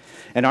survive.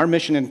 And our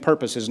mission and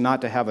purpose is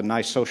not to have a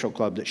nice social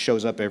club that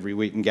shows up every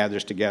week and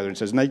gathers together and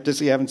says, "Nice to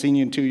see you, haven't seen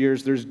you in 2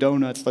 years. There's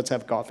donuts. Let's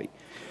have coffee."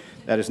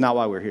 That is not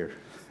why we're here.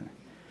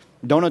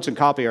 Donuts and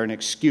coffee are an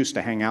excuse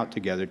to hang out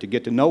together, to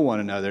get to know one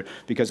another,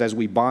 because as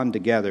we bond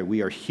together,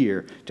 we are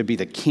here to be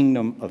the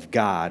kingdom of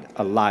God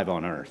alive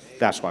on earth.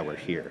 That's why we're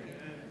here.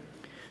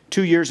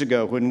 2 years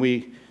ago, when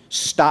we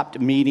stopped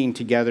meeting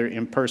together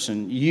in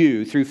person,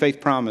 you, through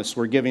Faith Promise,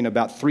 were giving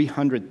about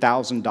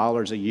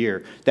 $300,000 a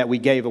year that we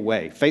gave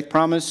away. Faith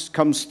Promise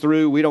comes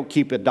through. We don't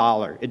keep a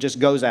dollar. It just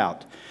goes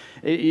out.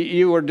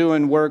 You were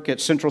doing work at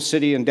Central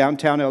City in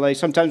downtown LA.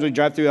 Sometimes we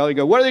drive through LA and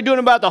go, "What are they doing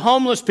about the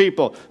homeless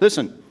people?"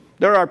 Listen,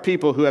 there are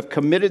people who have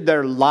committed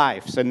their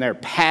lives and their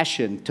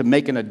passion to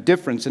making a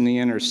difference in the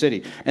inner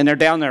city. And they're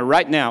down there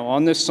right now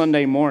on this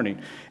Sunday morning.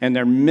 And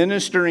they're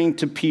ministering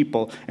to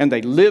people. And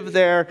they live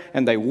there.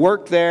 And they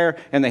work there.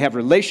 And they have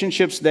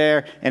relationships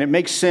there. And it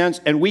makes sense.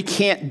 And we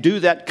can't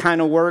do that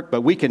kind of work. But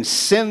we can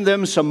send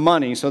them some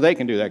money so they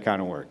can do that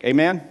kind of work.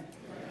 Amen?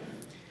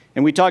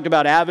 And we talked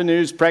about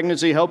avenues,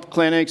 pregnancy help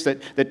clinics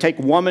that take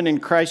women in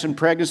crisis and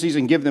pregnancies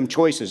and give them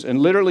choices and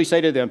literally say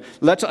to them,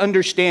 let's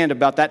understand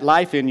about that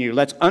life in you.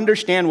 Let's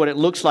understand what it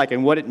looks like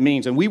and what it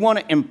means. And we want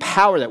to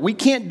empower that. We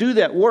can't do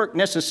that work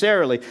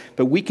necessarily,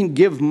 but we can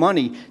give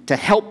money to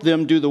help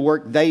them do the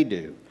work they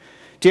do.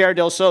 Tierra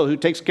del Sol, who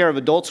takes care of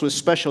adults with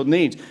special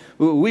needs,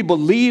 we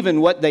believe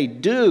in what they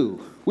do.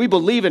 We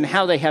believe in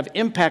how they have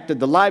impacted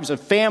the lives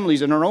of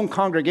families in our own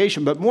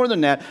congregation, but more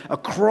than that,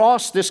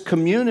 across this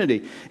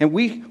community. And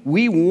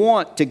we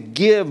want to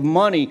give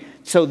money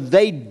so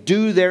they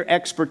do their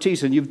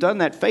expertise, and you've done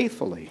that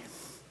faithfully.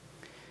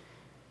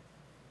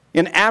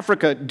 In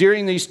Africa,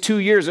 during these 2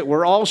 years that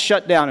we're all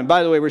shut down, and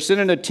by the way, we're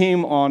sending a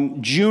team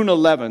on June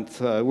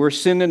 11th. We're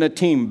sending a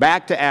team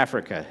back to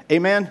Africa.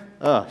 Amen?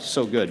 Oh,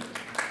 so good.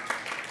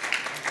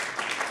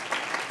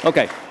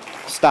 Okay,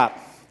 stop.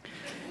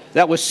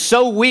 That was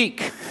so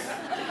weak.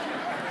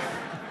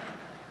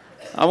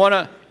 I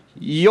want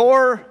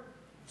your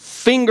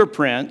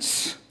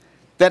fingerprints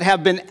that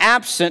have been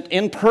absent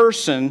in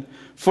person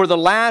for the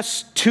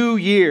last 2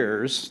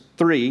 years,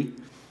 3,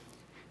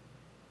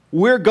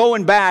 we're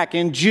going back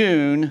in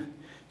June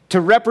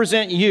to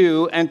represent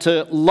you and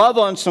to love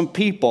on some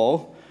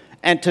people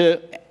and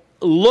to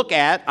look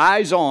at,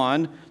 eyes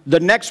on, the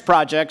next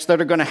projects that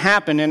are going to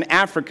happen in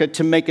Africa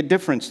to make a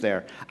difference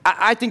there.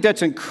 I think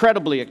that's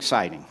incredibly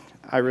exciting.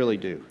 I really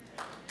do.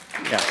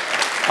 Yeah.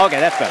 Okay,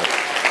 that's better.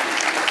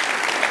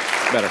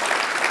 Better.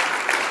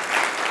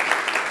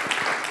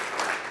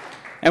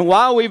 And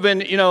while we've been,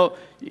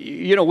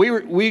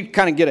 we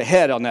kind of get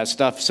ahead on that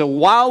stuff. So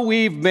while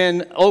we've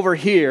been over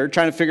here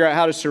trying to figure out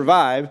how to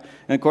survive,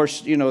 and of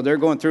course, they're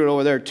going through it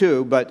over there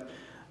too, but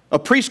a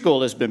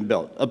preschool has been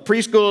built. A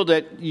preschool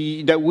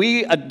that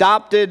we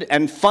adopted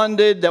and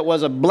funded that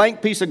was a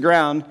blank piece of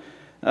ground,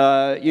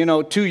 2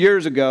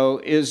 years ago,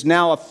 is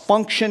now a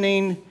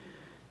functioning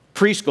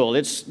preschool.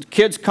 It's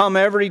kids come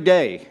every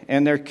day,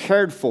 and they're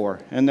cared for,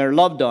 and they're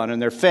loved on, and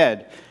they're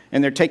fed,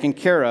 and they're taken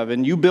care of,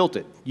 and you built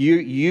it.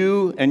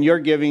 You and your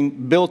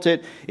giving built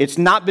it. It's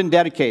not been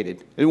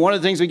dedicated. And one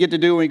of the things we get to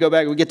do when we go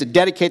back, we get to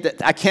dedicate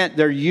that.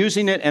 They're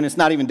using it, and it's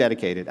not even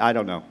dedicated. I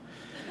don't know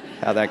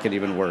how that could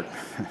even work.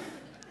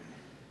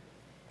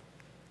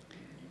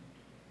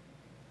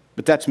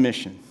 But that's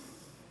mission,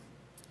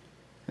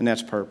 and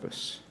that's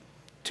purpose.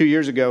 2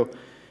 years ago,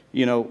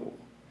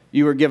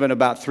 you were given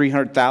about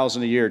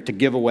 $300,000 a year to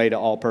give away to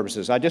all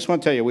purposes. I just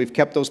want to tell you, we've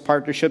kept those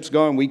partnerships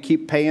going. We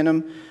keep paying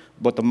them,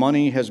 but the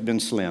money has been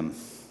slim.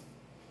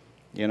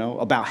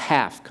 About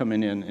half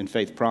coming in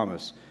Faith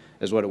Promise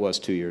is what it was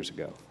 2 years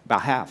ago.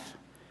 About half.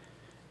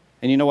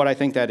 And you know what I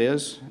think that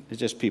is? It's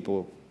just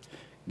people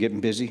getting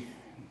busy,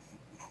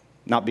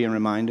 not being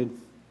reminded,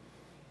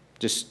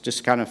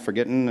 just kind of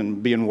forgetting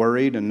and being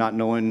worried and not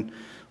knowing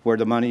where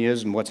the money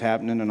is and what's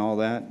happening and all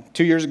that.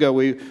 2 years ago,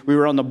 we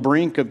were on the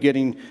brink of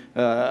getting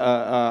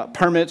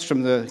permits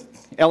from the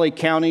LA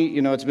County.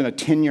 It's been a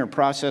 10-year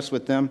process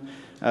with them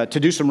to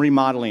do some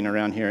remodeling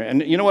around here.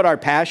 And you know what our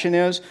passion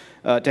is?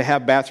 To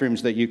have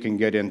bathrooms that you can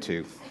get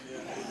into.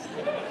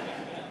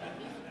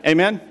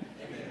 Amen?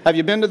 Have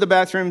you been to the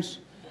bathrooms?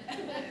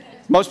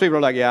 Most people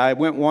are like, yeah, I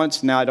went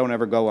once, now I don't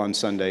ever go on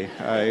Sunday.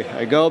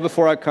 I go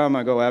before I come,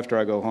 I go after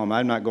I go home.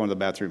 I'm not going to the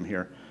bathroom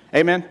here.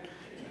 Amen?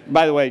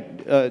 By the way,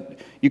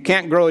 you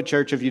can't grow a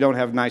church if you don't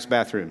have nice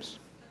bathrooms.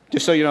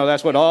 Just so you know,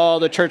 that's what all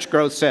the church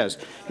growth says.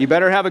 You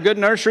better have a good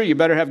nursery, you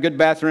better have good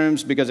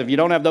bathrooms, because if you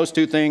don't have those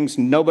two things,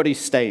 nobody's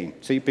staying.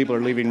 See, people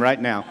are leaving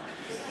right now.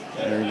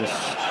 They're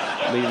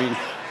just leaving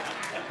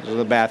to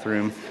the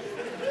bathroom.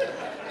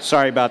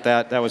 Sorry about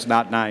that. That was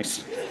not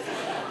nice.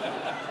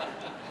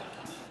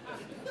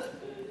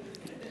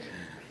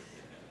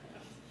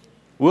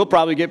 We'll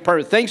probably get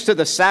permits. Thanks to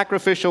the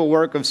sacrificial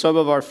work of some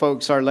of our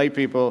folks, our lay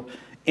people,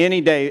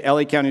 any day,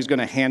 LA County is going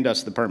to hand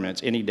us the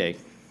permits, any day.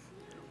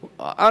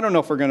 I don't know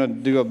if we're going to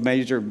do a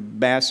major,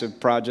 massive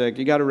project.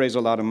 You got to raise a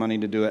lot of money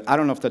to do it. I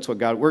don't know if that's what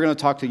God... We're going to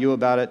talk to you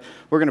about it.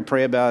 We're going to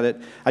pray about it.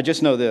 I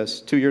just know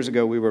this. 2 years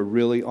ago, we were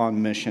really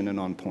on mission and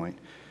on point.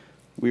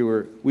 We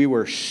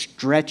were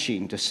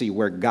stretching to see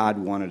where God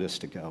wanted us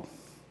to go.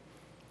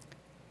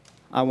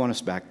 I want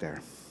us back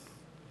there.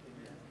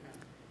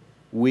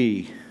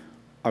 We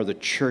are the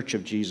church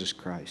of Jesus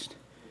Christ.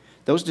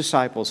 Those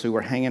disciples who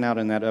were hanging out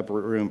in that upper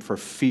room for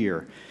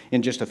fear,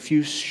 in just a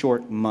few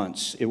short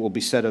months, it will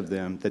be said of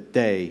them that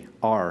they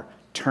are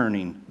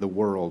turning the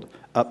world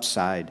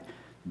upside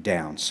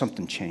down.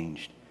 Something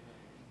changed.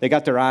 They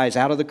got their eyes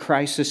out of the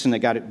crisis and they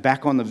got it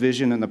back on the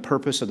vision and the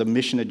purpose of the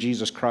mission of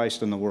Jesus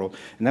Christ in the world.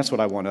 And that's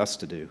what I want us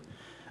to do.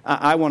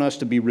 I want us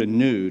to be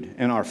renewed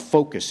in our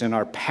focus, in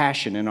our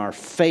passion, in our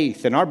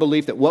faith, in our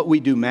belief that what we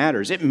do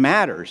matters. It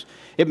matters.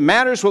 It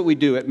matters what we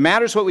do. It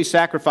matters what we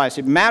sacrifice.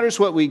 It matters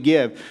what we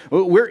give.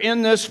 We're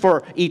in this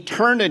for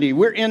eternity.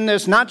 We're in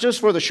this not just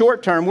for the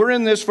short term. We're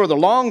in this for the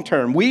long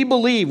term. We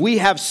believe, we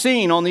have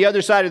seen on the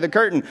other side of the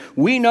curtain.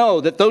 We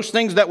know that those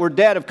things that were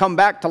dead have come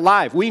back to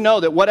life. We know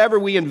that whatever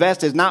we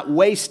invest is not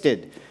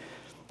wasted.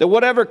 That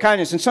whatever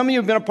kindness, and some of you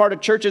have been a part of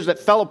churches that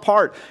fell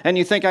apart, and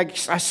you think, I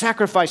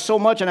sacrificed so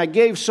much and I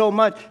gave so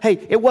much.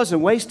 Hey, it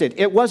wasn't wasted.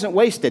 It wasn't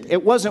wasted.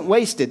 It wasn't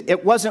wasted.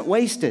 It wasn't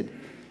wasted.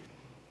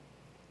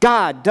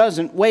 God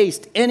doesn't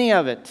waste any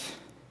of it.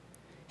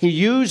 He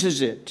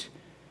uses it.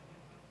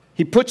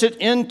 He puts it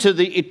into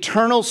the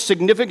eternal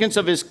significance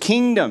of His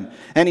kingdom.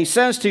 And He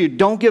says to you,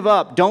 don't give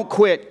up, don't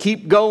quit,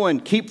 keep going,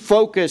 keep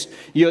focused.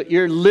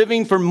 You're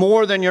living for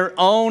more than your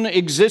own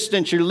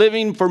existence. You're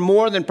living for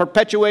more than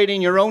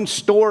perpetuating your own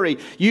story.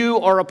 You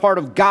are a part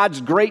of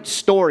God's great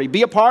story.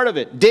 Be a part of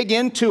it. Dig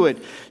into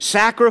it.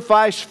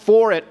 Sacrifice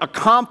for it.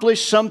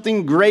 Accomplish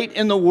something great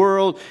in the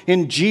world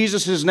in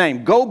Jesus'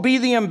 name. Go be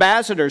the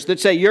ambassadors that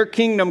say, your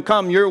kingdom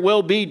come, your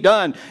will be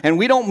done. And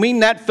we don't mean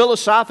that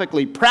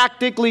philosophically.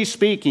 Practically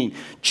speaking,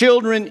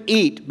 children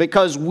eat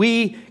because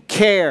we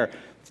care.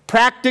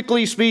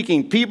 Practically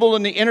speaking, people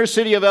in the inner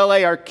city of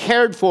LA are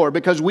cared for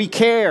because we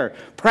care.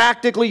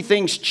 Practically,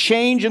 things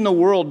change in the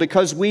world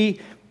because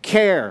we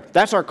care.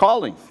 That's our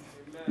calling.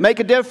 Make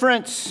a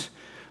difference.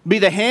 Be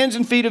the hands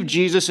and feet of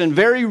Jesus in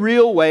very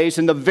real ways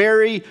in the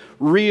very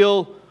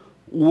real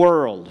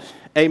world.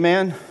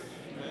 Amen?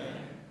 Amen.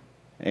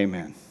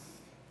 Amen.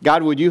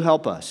 God, would you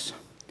help us?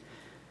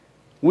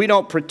 We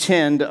don't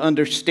pretend to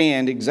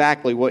understand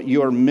exactly what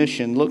your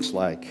mission looks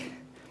like.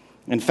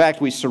 In fact,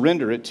 we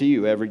surrender it to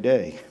you every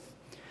day.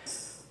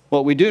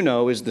 What we do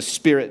know is the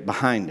spirit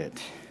behind it.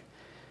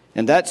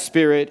 And that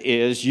spirit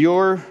is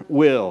your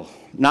will,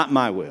 not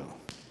my will.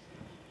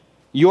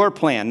 Your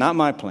plan, not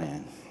my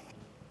plan.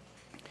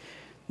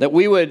 That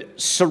we would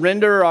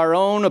surrender our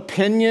own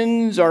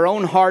opinions, our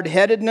own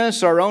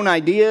hard-headedness, our own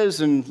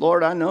ideas. And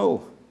Lord, I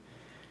know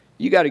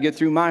you got to get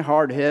through my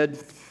hard head.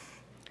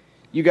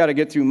 You got to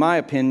get through my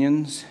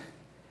opinions.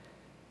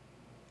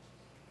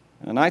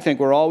 And I think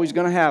we're always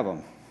going to have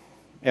them.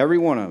 Every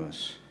one of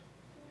us.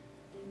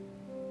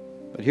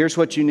 But here's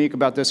what's unique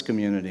about this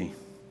community.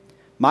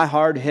 My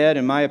hard head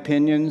and my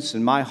opinions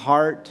and my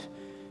heart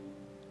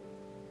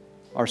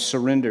are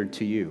surrendered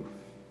to you.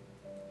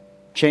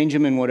 Change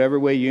them in whatever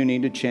way you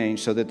need to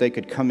change so that they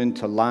could come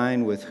into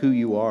line with who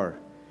you are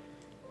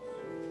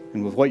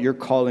and with what you're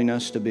calling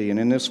us to be. And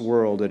in this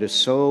world that is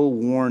so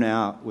worn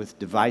out with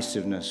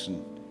divisiveness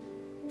and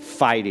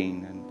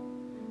fighting, and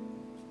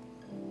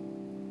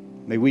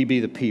may we be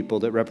the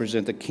people that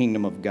represent the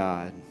kingdom of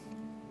God,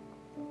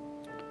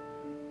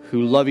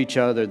 who love each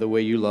other the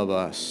way you love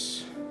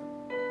us,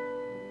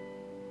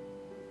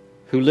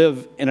 who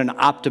live in an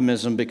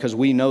optimism because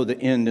we know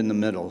the end in the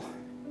middle,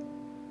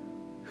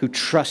 who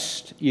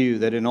trust you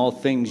that in all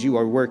things you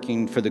are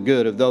working for the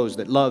good of those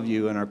that love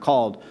you and are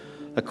called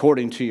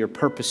according to your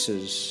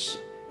purposes,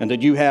 and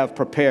that you have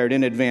prepared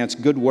in advance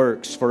good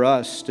works for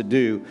us to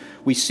do.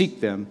 We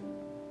seek them.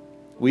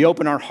 We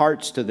open our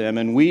hearts to them,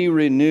 and we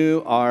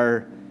renew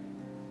our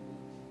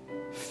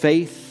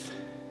faith,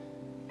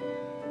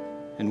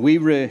 and we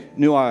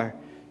renew our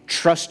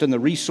trust in the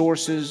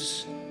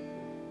resources,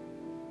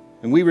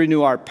 and we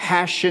renew our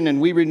passion, and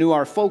we renew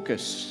our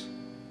focus.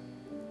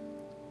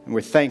 And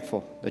we're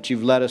thankful that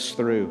you've led us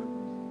through.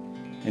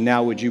 And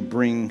now would you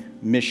bring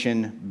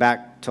mission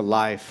back to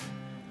life?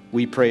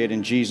 We pray it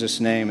in Jesus'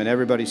 name. And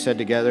everybody said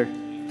together,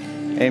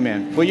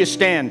 amen. Will you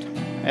stand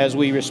as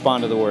we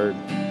respond to the word?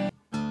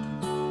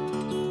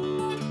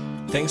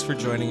 Thanks for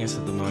joining us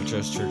at the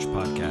Montrose Church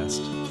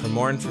Podcast. For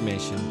more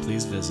information,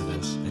 please visit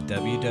us at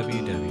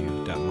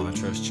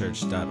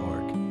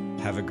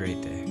www.montrosechurch.org. Have a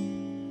great day.